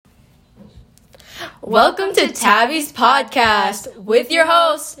Welcome to Tabby's podcast with your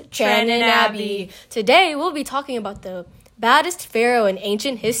hosts, Tran and Abby. Today, we'll be talking about the baddest pharaoh in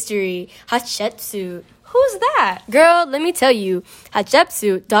ancient history, Hatshepsut. Who's that? Girl, let me tell you.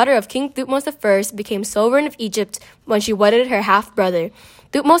 Hatshepsut, daughter of King Thutmose I, became sovereign of Egypt when she wedded her half-brother,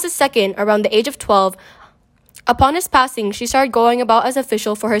 Thutmose II, around the age of 12. Upon his passing, she started going about as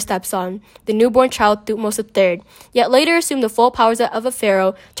official for her stepson, the newborn child Thutmose III, yet later assumed the full powers of a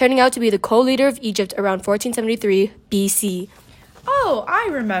pharaoh, turning out to be the co-leader of Egypt around 1473 BC. Oh, I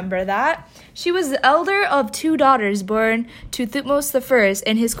remember that. She was the elder of two daughters born to Thutmose I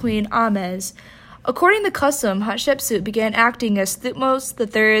and his queen Ahmes. According to custom, Hatshepsut began acting as Thutmose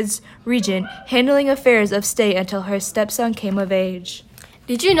III's regent, handling affairs of state until her stepson came of age.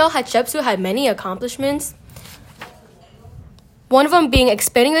 Did you know Hatshepsut had many accomplishments? One of them being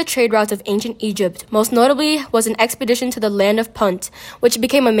expanding the trade routes of ancient Egypt. Most notably was an expedition to the land of Punt, which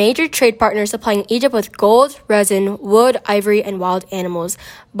became a major trade partner supplying Egypt with gold, resin, wood, ivory, and wild animals.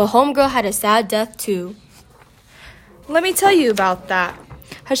 But homegirl had a sad death too. Let me tell you about that.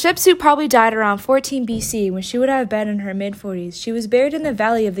 Hatshepsut probably died around 14 BC when she would have been in her mid-40s. She was buried in the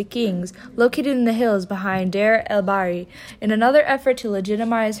Valley of the Kings, located in the hills behind Deir el-Bahari. In another effort to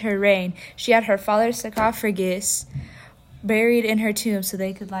legitimize her reign, she had her father's sarcophagus buried in her tomb so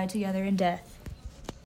they could lie together in death.